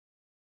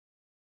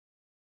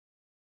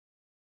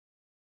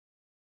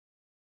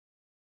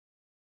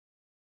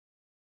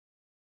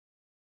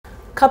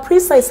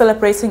Caprisa is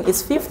celebrating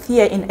its 5th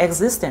year in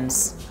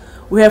existence.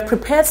 We have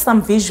prepared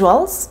some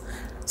visuals,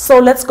 so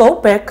let's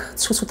go back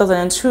to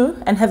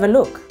 2002 and have a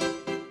look.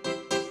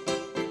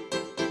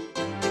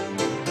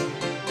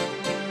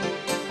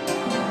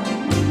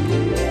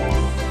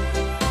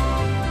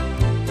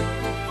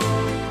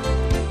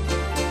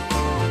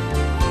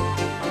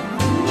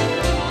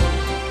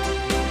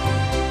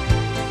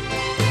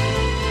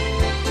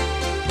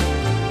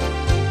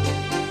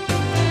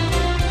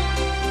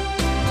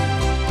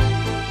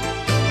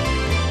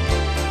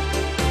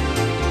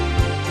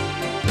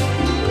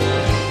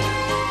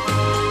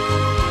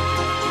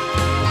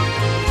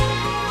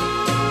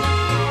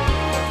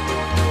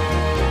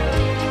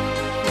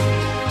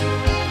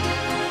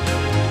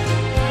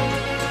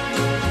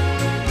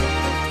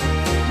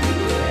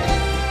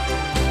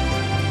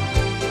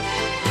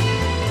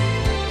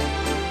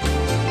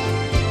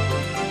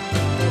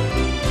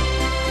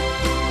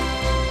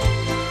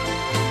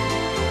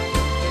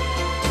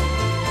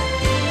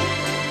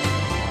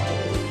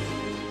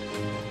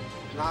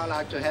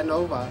 I'd like to hand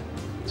over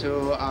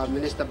to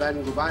Minister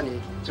Ben Gubani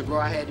to go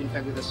ahead, in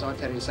fact, with the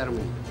sword-carrying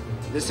ceremony.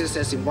 This is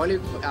a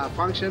symbolic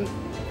function,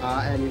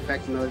 and in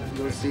fact,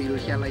 you'll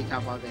hear later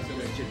about the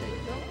today.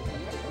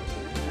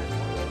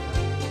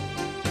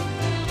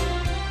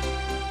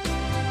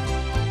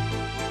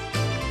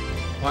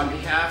 On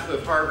behalf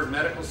of Harvard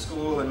Medical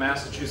School and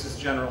Massachusetts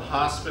General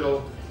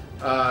Hospital,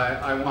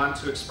 I want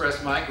to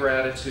express my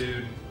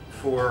gratitude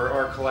for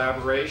our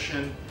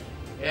collaboration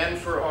and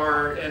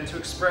to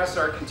express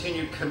our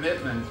continued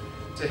commitment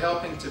to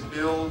helping to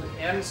build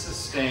and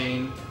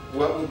sustain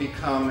what will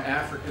become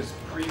Africa's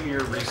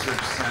premier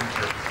research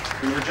center.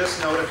 We were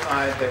just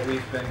notified that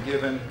we've been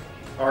given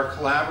our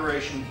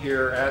collaboration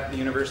here at the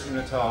University of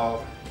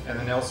Natal and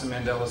the Nelson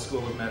Mandela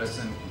School of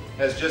Medicine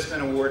has just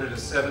been awarded a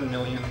 7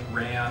 million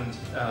rand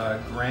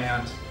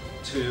grant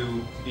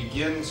to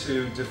begin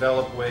to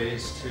develop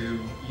ways to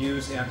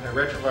use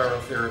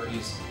antiretroviral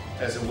therapies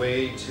as a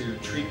way to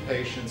treat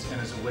patients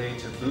and as a way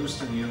to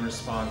boost immune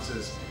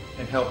responses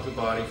and help the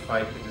body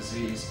fight the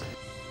disease.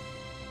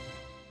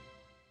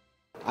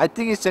 I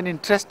think it's an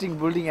interesting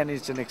building and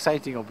it's an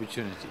exciting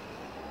opportunity.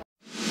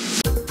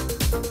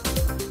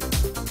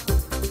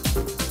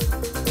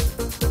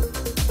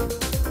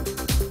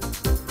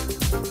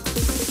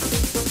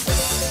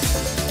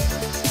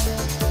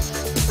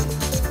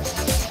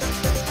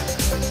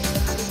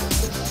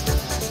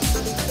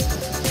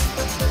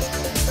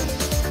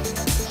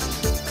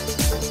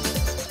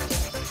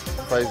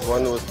 Phase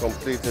 1 was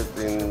completed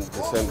in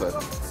December.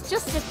 It's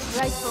just a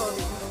great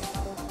building.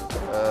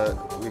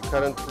 We're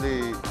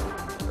currently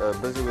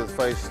busy with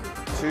Phase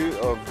 2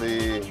 of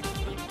the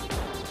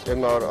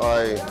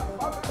MRI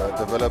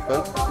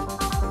development.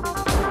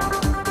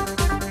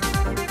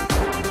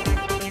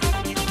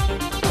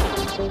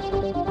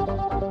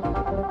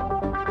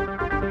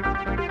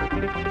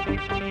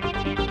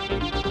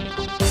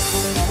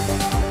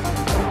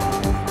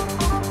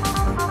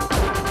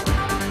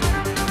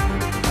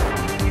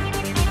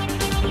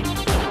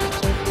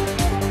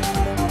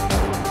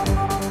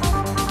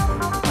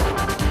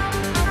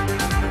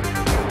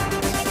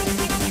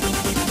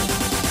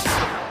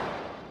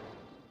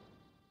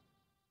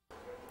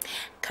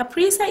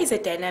 Caprisa is a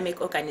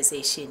dynamic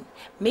organization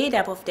made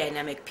up of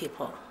dynamic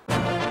people.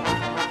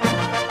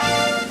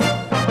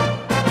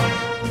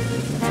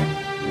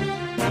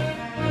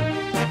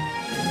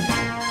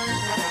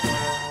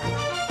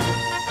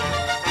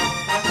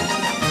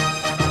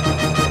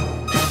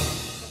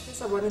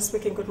 Someone is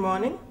speaking. Good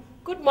morning.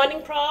 Good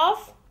morning,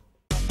 Prof.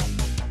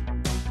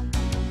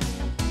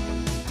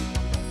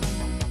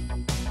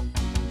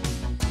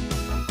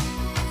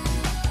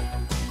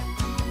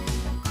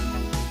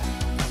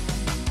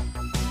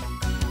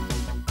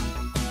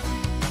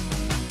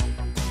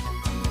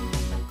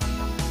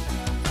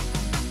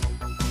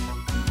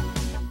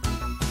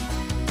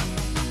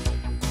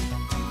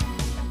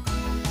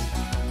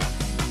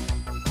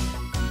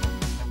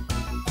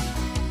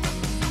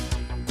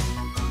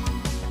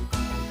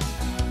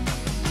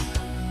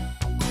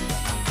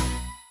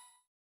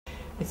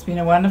 It's been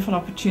a wonderful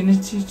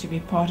opportunity to be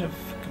part of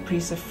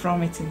Caprisa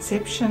from its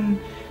inception,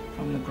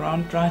 from the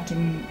grant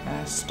writing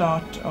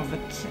start of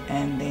it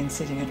and then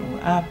setting it all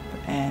up,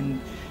 and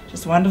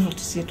just wonderful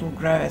to see it all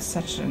grow at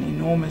such an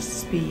enormous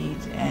speed,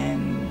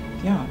 and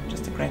yeah,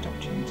 just a great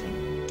opportunity.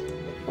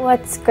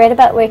 What's great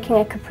about working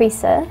at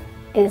Caprisa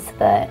is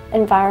the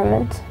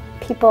environment.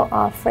 People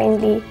are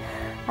friendly.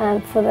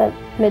 For the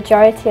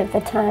majority of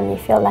the time you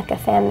feel like a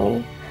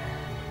family.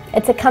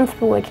 It's a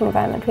comfortable working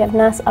environment. We have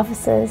nice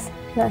offices,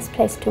 nice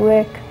place to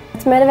work.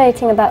 What's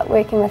motivating about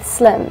working with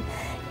Salim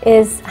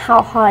is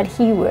how hard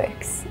he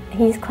works.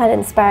 He's quite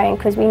inspiring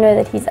because we know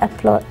that he's up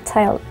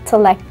till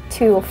like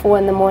 2 or 4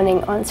 in the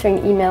morning answering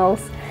emails.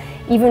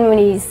 Even when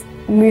he's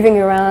moving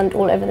around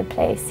all over the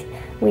place,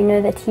 we know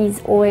that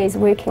he's always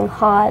working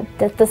hard,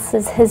 that this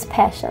is his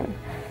passion.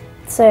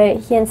 So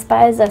he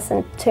inspires us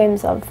in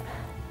terms of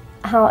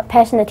how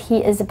passionate he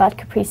is about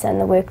Caprisa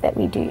and the work that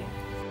we do.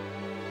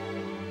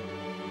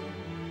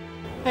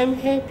 I'm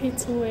happy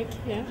to work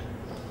here.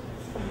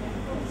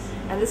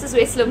 And this is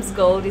where Salim's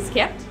gold is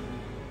kept.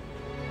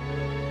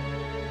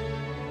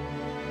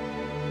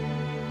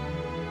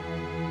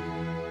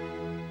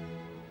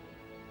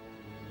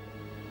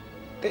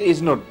 There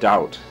is no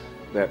doubt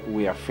that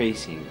we are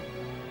facing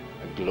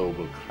a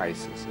global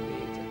crisis in the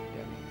AIDS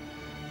epidemic.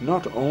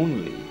 Not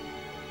only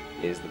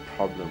is the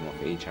problem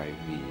of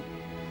HIV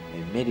a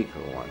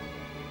medical one,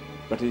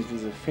 but it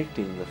is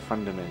affecting the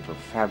fundamental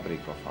fabric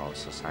of our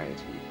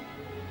society.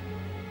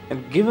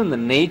 And given the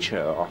nature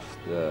of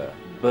the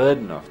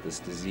burden of this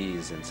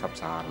disease in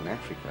sub-Saharan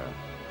Africa,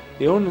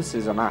 the onus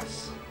is on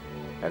us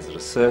as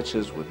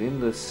researchers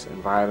within this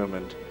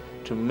environment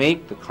to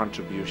make the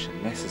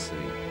contribution necessary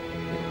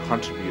in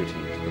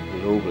contributing to the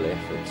global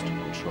efforts to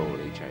control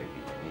HIV and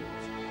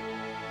AIDS.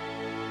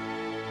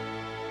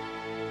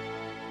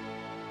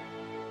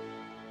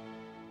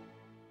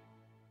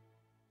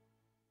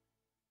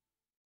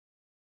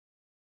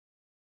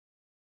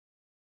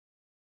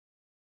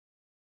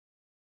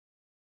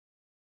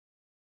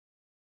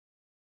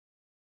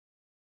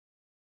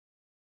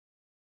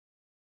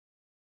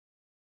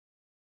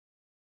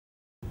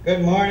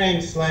 Good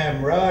morning,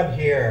 Slim. Rod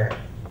here.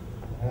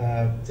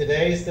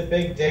 Today's the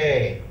big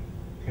day.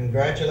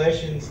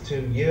 Congratulations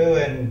to you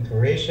and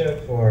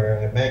Carisha for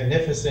a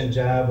magnificent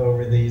job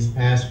over these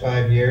past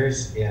 5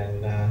 years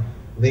in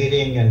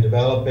leading and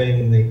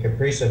developing the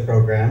CAPRISA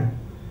program.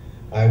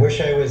 I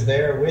wish I was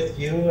there with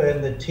you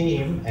and the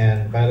team,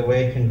 and by the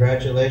way,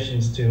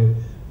 congratulations to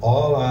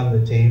all on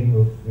the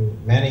team,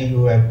 many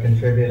who have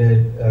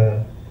contributed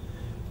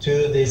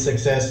to the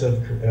success of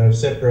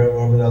CIPRA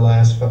over the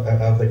last,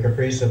 of the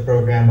CAPRISA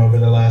program over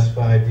the last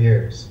 5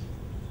 years.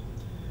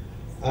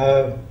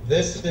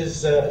 This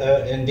is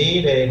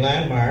indeed a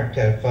landmark.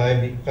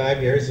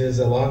 5 years is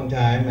a long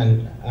time,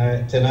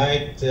 and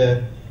tonight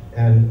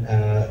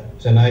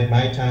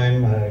my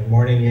time,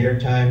 morning your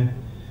time,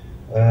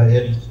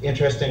 it's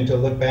interesting to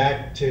look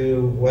back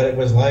to what it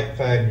was like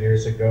 5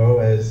 years ago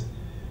as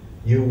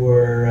you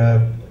were,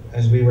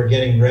 as we were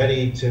getting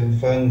ready to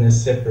fund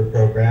this CIPRA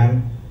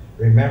program.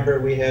 Remember,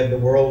 we had the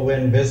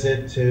whirlwind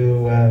visit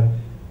to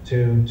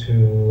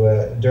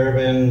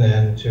Durban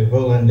and to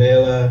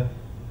Vulindela,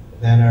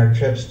 then our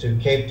trips to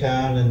Cape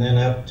Town and then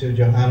up to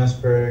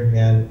Johannesburg,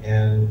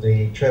 and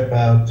the trip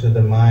out to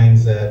the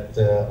mines at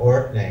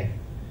Orkney.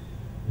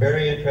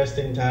 Very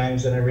interesting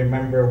times, and I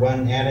remember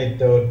one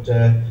anecdote.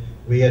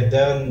 We had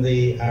done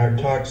our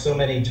talk so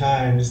many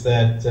times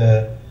that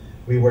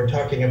we were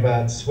talking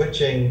about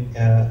switching.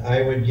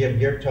 I would give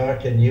your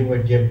talk and you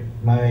would give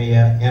my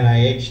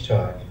NIH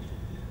talk.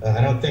 I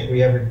don't think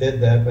we ever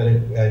did that, but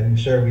I'm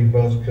sure we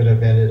both could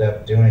have ended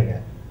up doing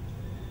it.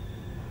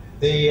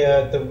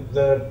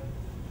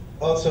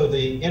 Also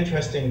the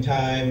interesting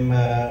time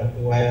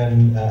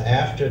when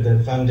after the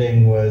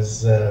funding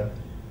was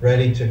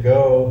ready to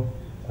go,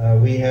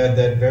 we had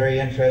that very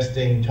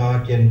interesting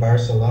talk in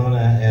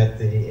Barcelona at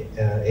the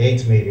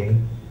AIDS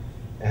meeting.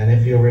 And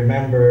if you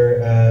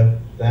remember,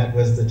 that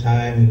was the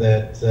time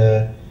that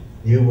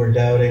you were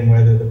doubting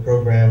whether the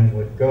program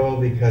would go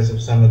because of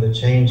some of the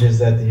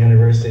changes at the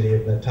University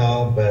of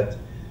Natal, but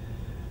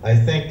I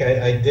think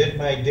I did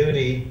my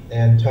duty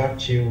and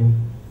talked you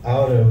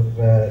out of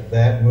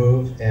that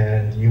move,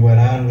 and you went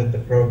on with the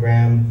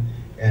program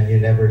and you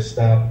never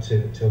stopped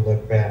to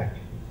look back.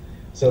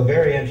 So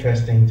very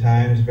interesting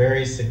times,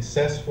 very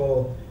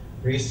successful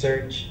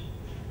research,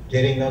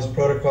 getting those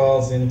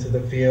protocols into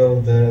the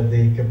field.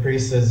 The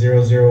CAPRISA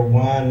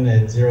 001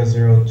 and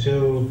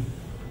 002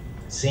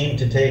 seemed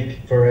to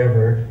take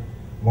forever,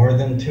 more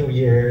than 2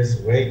 years,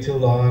 way too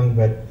long,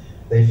 but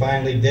they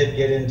finally did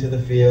get into the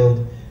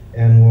field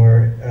and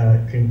were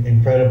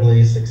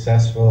incredibly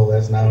successful,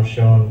 as now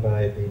shown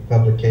by the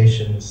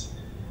publications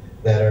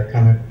that are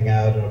coming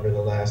out over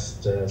the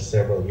last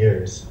several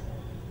years.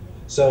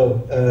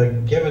 So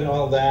given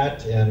all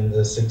that and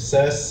the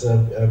success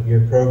of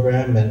your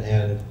program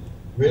and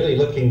really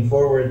looking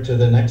forward to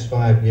the next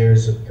 5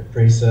 years of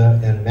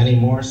CAPRISA and many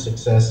more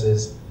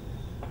successes,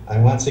 I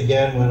once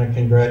again want to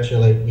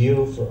congratulate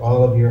you for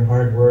all of your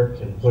hard work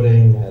in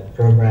putting that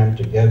program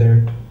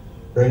together,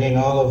 bringing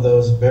all of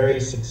those very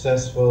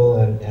successful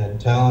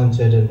and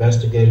talented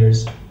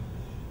investigators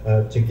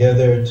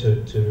together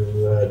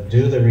to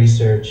do the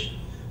research.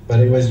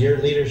 But it was your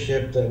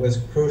leadership that was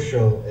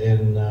crucial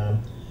in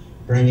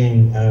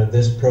bringing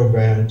this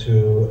program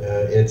to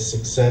its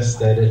success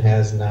that it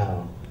has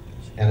now.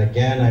 And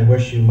again, I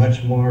wish you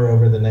much more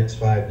over the next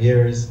 5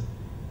 years.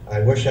 I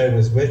wish I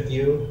was with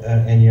you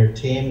and your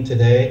team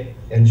today.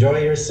 Enjoy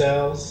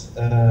yourselves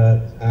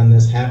on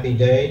this happy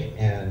day,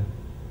 and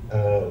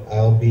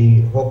I'll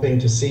be hoping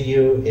to see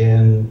you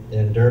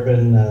in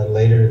Durban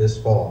later this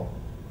fall.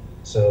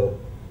 So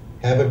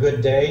have a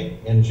good day,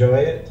 enjoy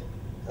it,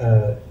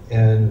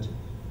 and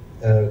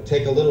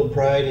take a little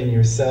pride in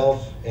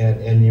yourself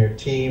and your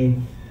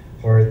team,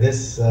 for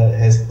this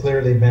has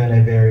clearly been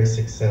a very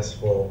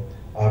successful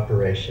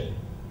operation.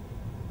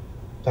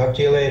 Talk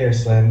to you later,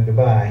 Slim.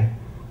 Goodbye.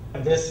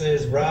 This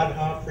is Rod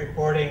Hoff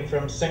reporting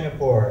from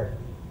Singapore.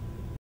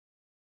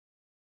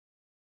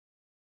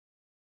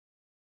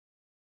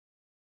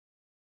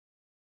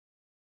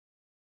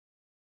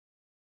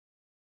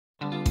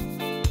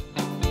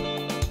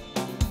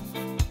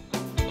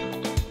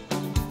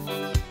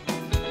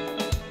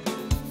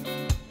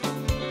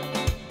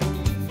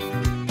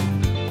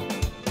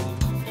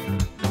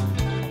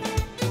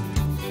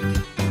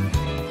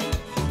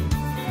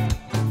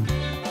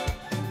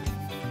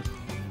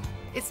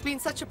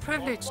 such a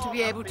privilege to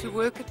be able to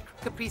work at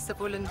Caprice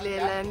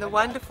Bulendlela and the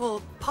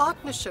wonderful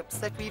partnerships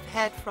that we've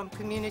had from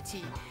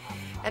community.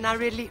 And I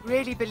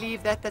really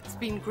believe that that's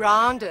been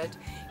grounded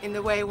in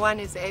the way one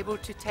is able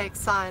to take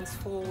science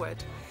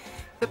forward.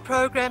 The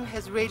program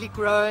has really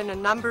grown, a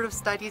number of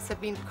studies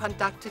have been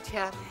conducted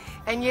here,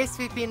 and yes,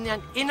 we've been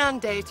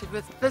inundated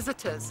with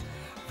visitors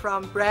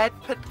from Brad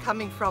Pitt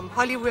coming from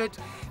Hollywood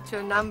to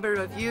a number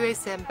of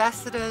US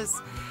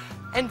ambassadors.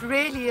 And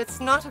really it's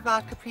not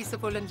about Caprice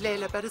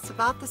Bulendlela, but it's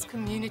about this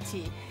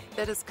community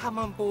that has come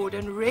on board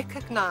and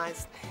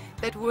recognized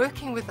that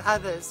working with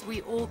others,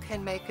 we all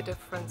can make a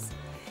difference.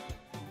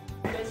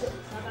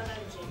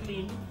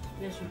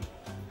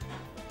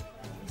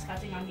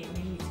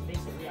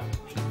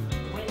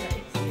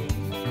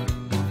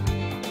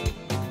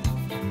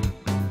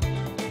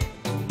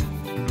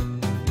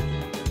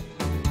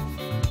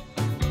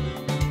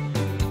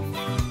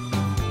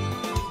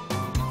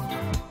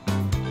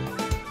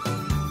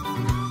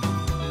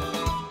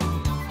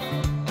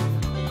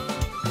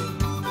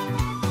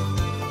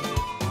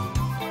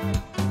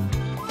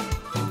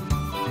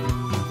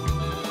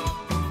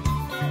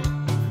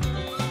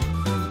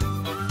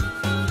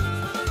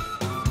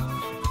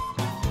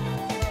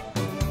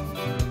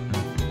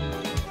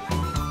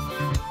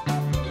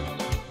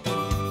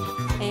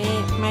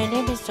 My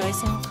name is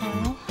Joyce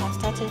Nkano. I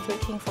started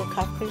working for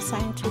Caprice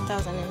in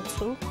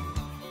 2002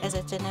 as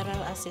a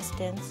general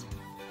assistant.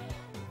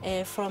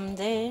 From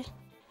there,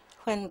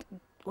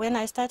 when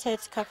I started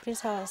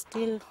Caprice, I was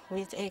still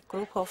with a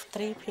group of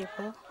 3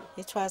 people.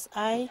 It was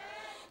I,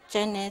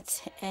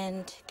 Janet,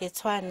 and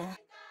Getwana.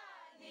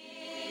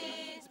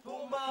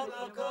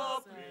 Umaga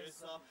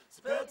Caprice,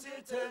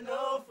 sipetite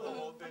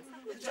nafove,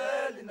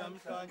 iteli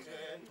namhlanje,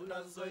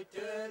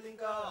 tulazoiteli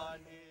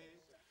ngani.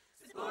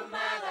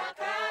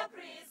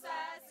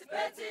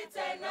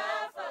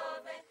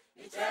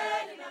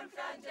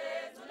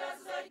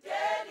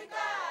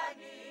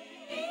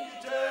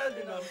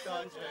 Iteli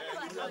namhlanje,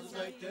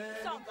 tulazoiteli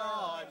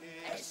ngani.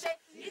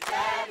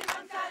 Iteli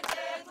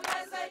namhlanje,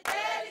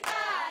 tulazoiteli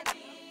ngani.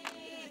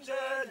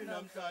 Iteli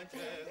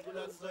namhlanje,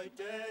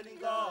 tulazoiteli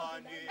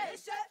ngani.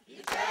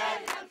 Iteli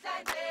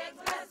namhlanje,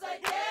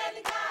 tulazoiteli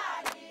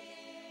ngani.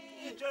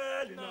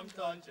 Iteli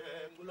namhlanje,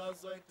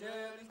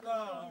 tulazoiteli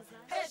ngani.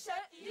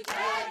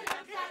 Iteli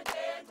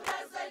namhlanje,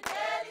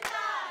 tulazoiteli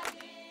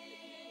ngani.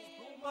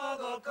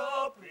 Umaga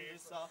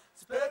Caprice,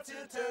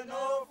 sipetite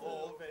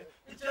nofove,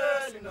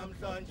 iteli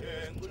namhlanje,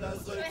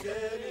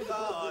 tulazoiteli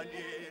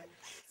ngani.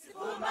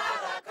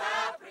 Umaga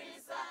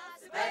Caprice,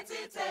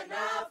 sipetite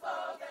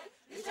nofove,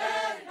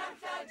 iteli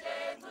namhlanje,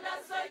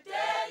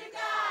 tulazoiteli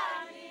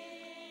ngani.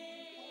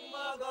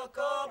 Umaga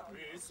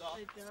Caprice,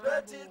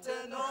 sipetite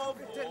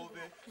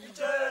nofove,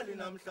 iteli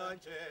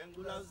namhlanje,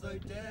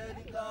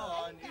 tulazoiteli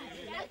ngani.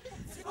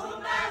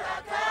 Umaga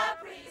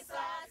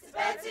Caprice,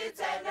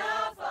 sipetite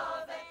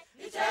nofove,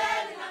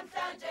 iteli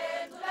namhlanje,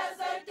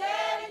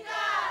 tulazoiteli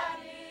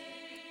ngani.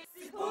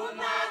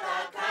 Umaga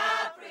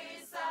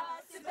Caprice,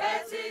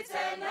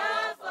 sipetite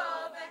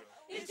nofove,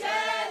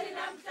 iteli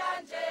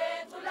namhlanje,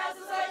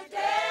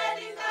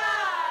 tulazoiteli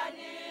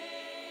ngani.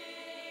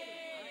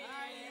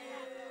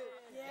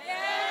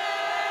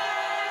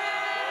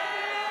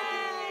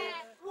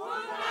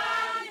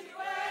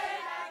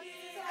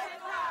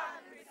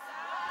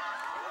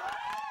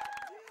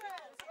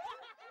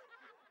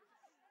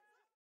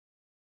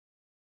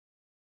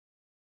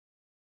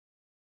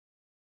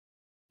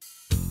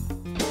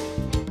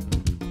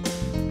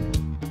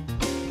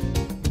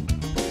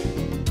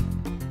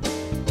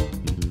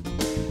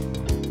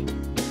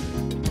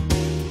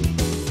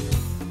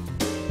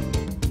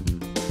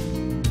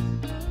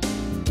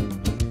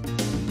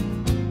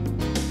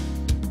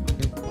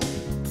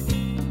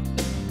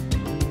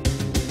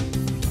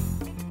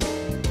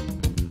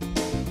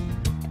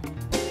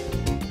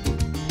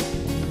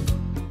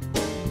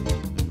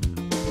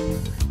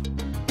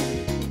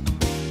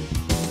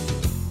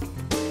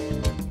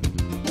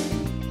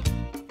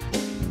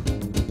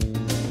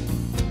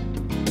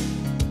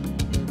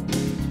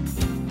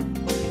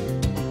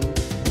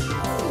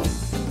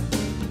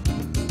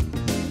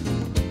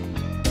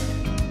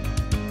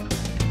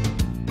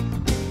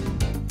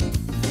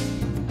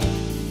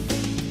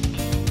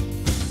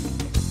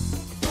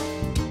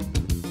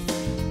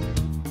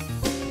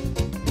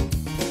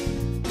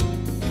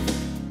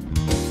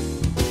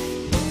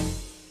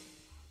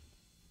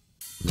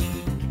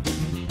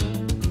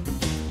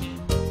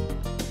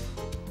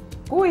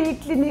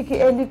 Kuyikliniki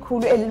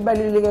elikhulu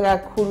elibaluleke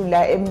kakhulu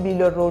la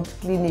eMlilo Road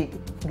Clinic.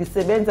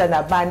 Ngisebenza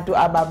nabantu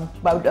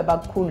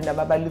abakhulu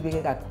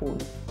nababaluleke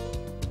kakhulu.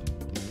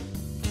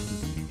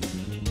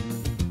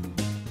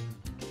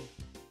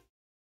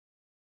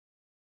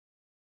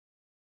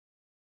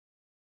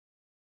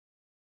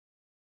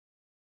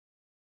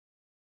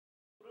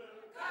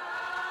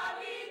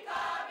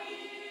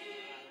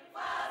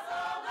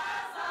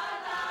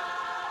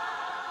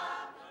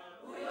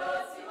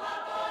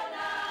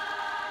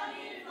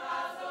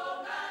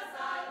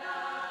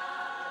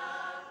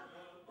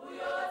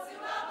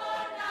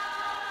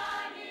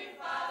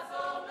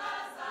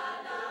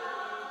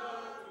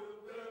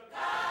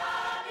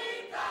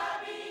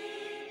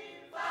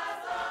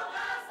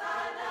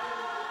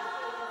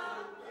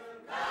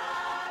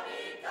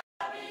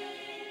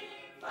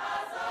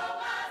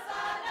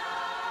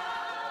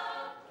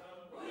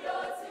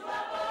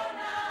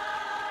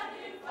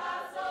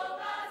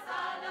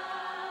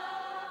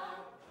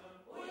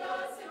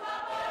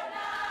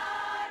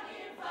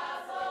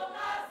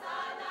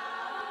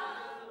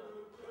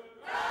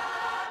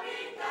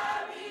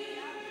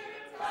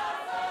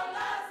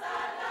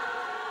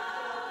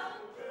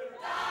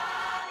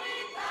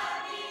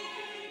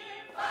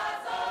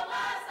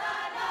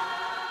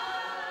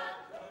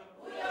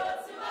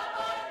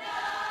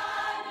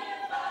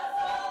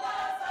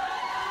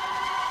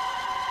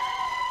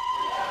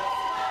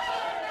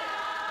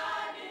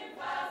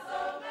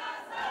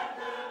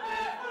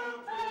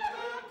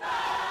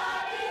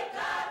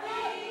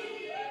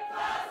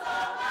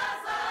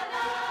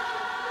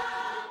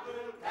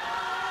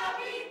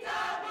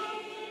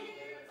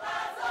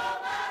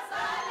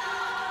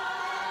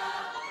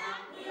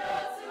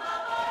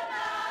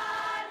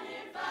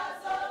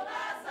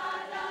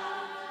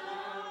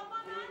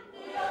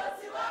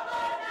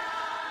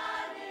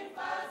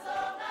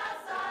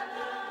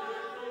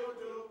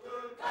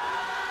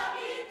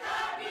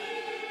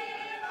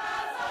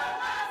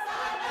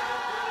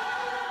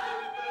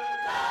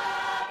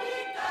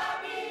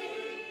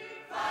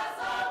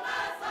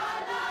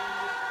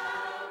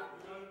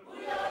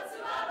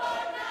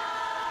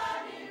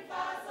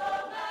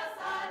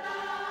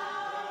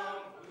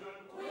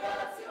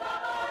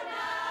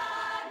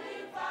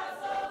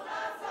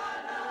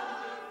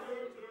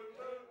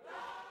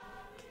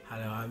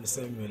 I'm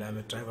Samuel. I'm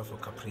a driver for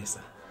Caprisa.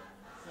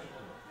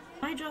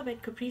 My job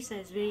at Caprisa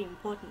is very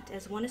important,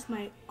 as one of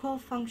my core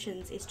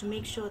functions is to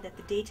make sure that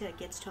the data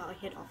gets to our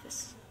head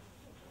office.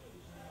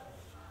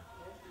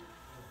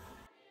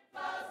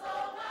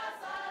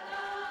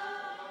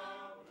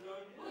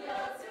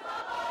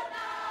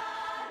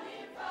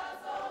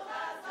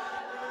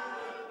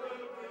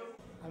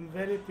 I'm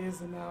very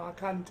busy now. I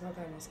can't talk.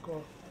 I must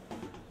go.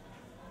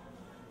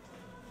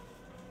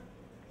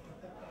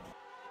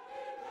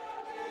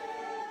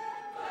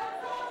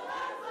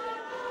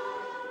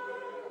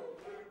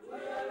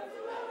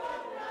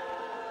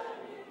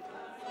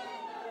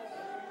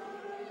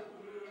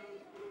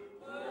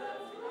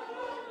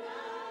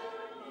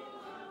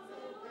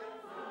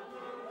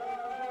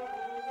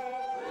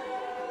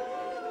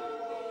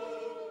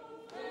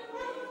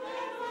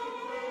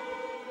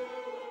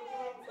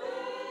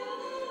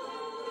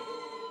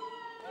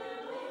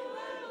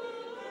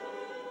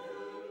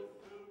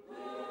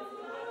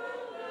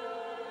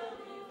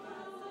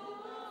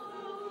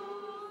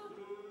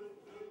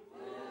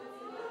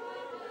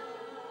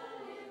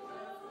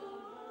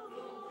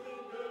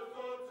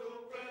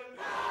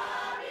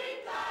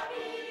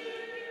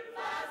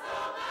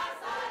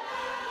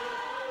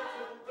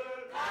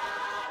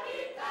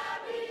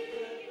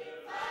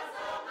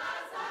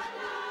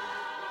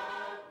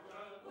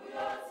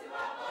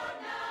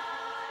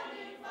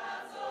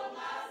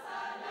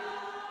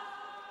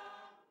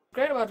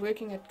 Great about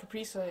working at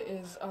Caprisa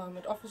is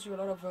it offers you a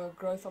lot of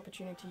growth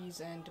opportunities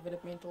and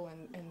developmental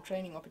and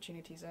training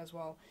opportunities as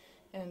well.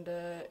 And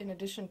in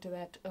addition to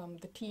that,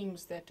 the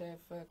teams that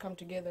have come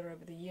together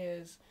over the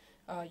years,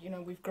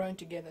 we've grown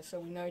together, so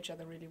we know each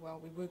other really well.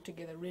 We work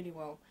together really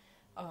well,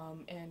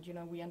 and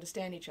we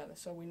understand each other,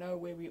 so we know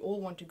where we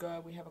all want to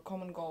go. We have a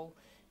common goal,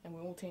 and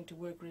we all tend to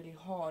work really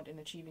hard in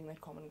achieving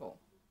that common goal.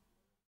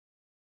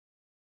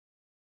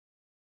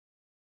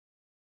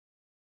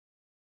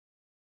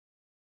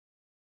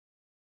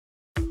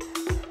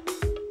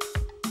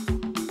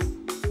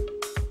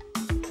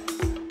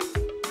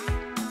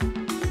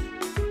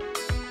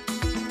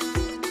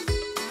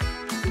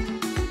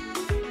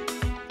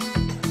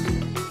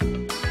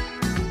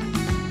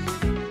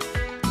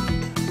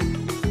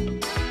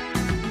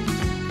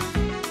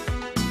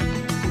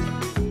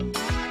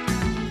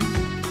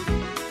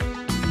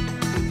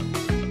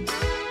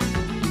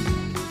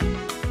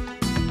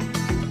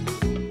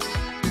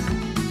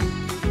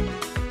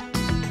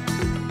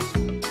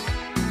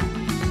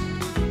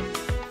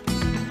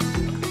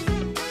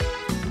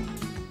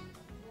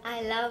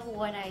 I love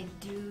what I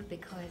do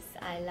because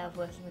I love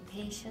working with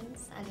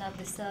patients. I love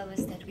the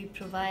service that we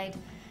provide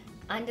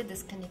under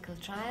this clinical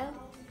trial.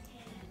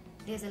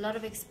 There's a lot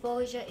of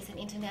exposure, it's an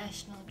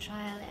international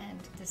trial, and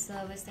the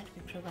service that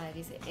we provide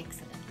is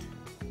excellent.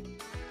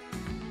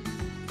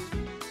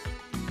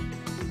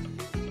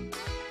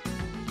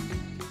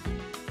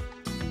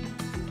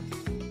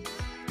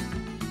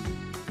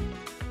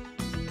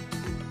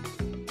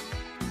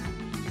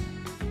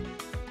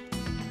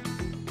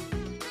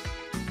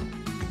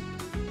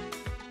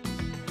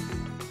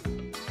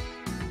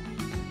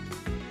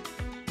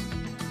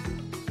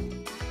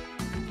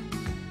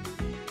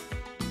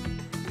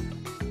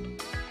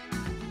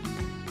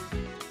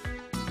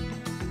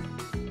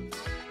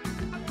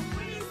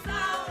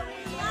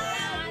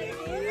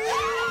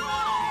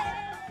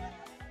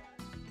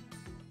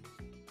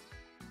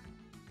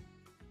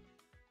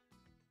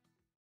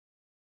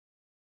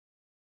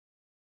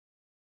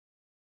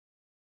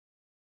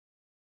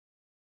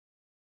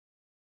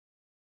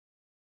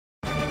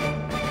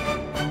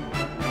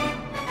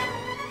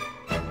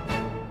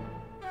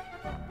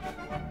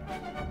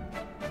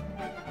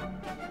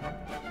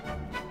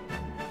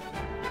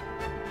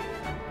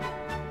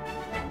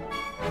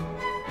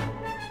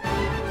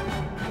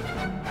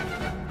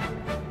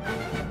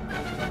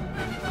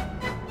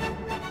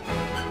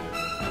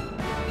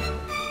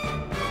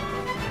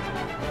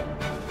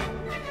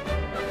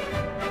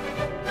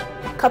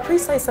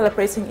 Caprisa is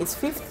celebrating its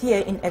 5th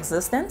year in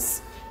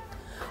existence.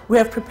 We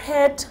have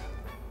prepared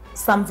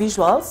some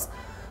visuals,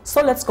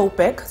 so let's go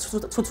back to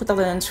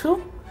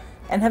 2002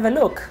 and have a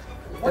look.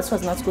 This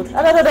was not good.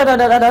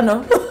 I don't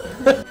know.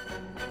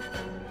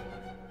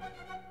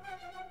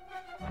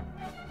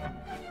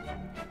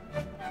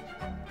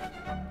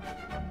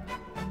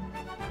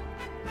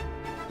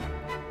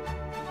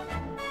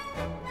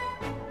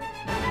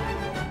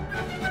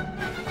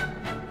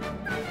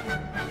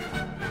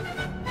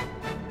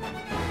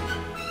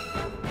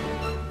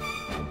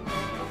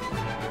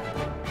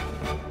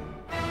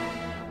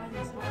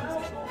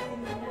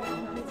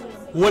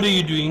 What are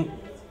you doing?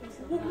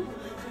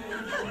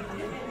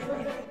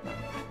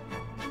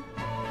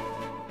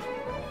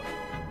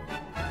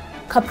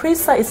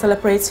 Caprisa is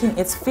celebrating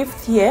its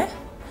 5th year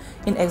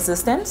in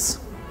existence.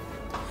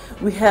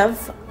 We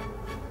have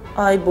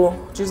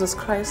Aibo, Jesus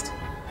Christ.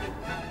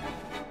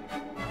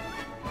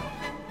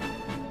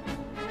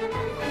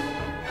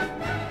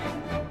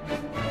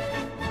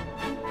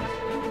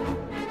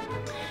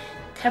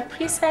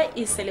 Caprisa Caprisa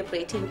is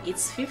celebrating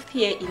its 5th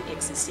year in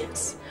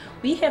existence.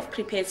 We have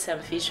prepared some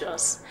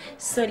visuals,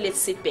 so let's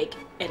sit back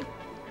and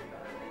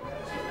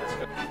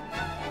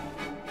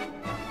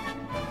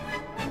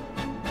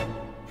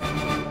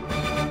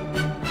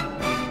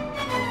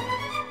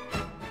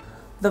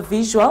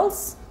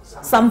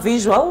some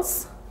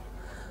visuals.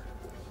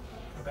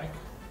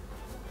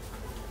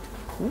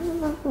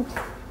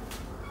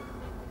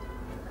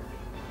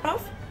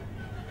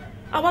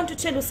 I want to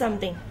tell you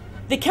something.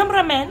 The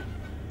cameraman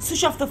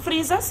switched off the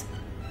freezers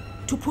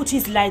to put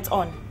his lights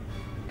on.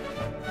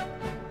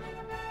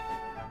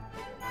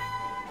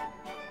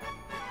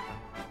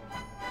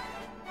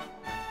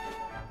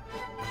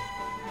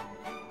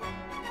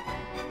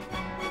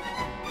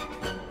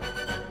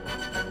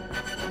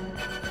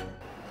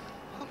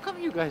 How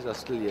come you guys are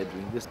still here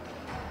doing this?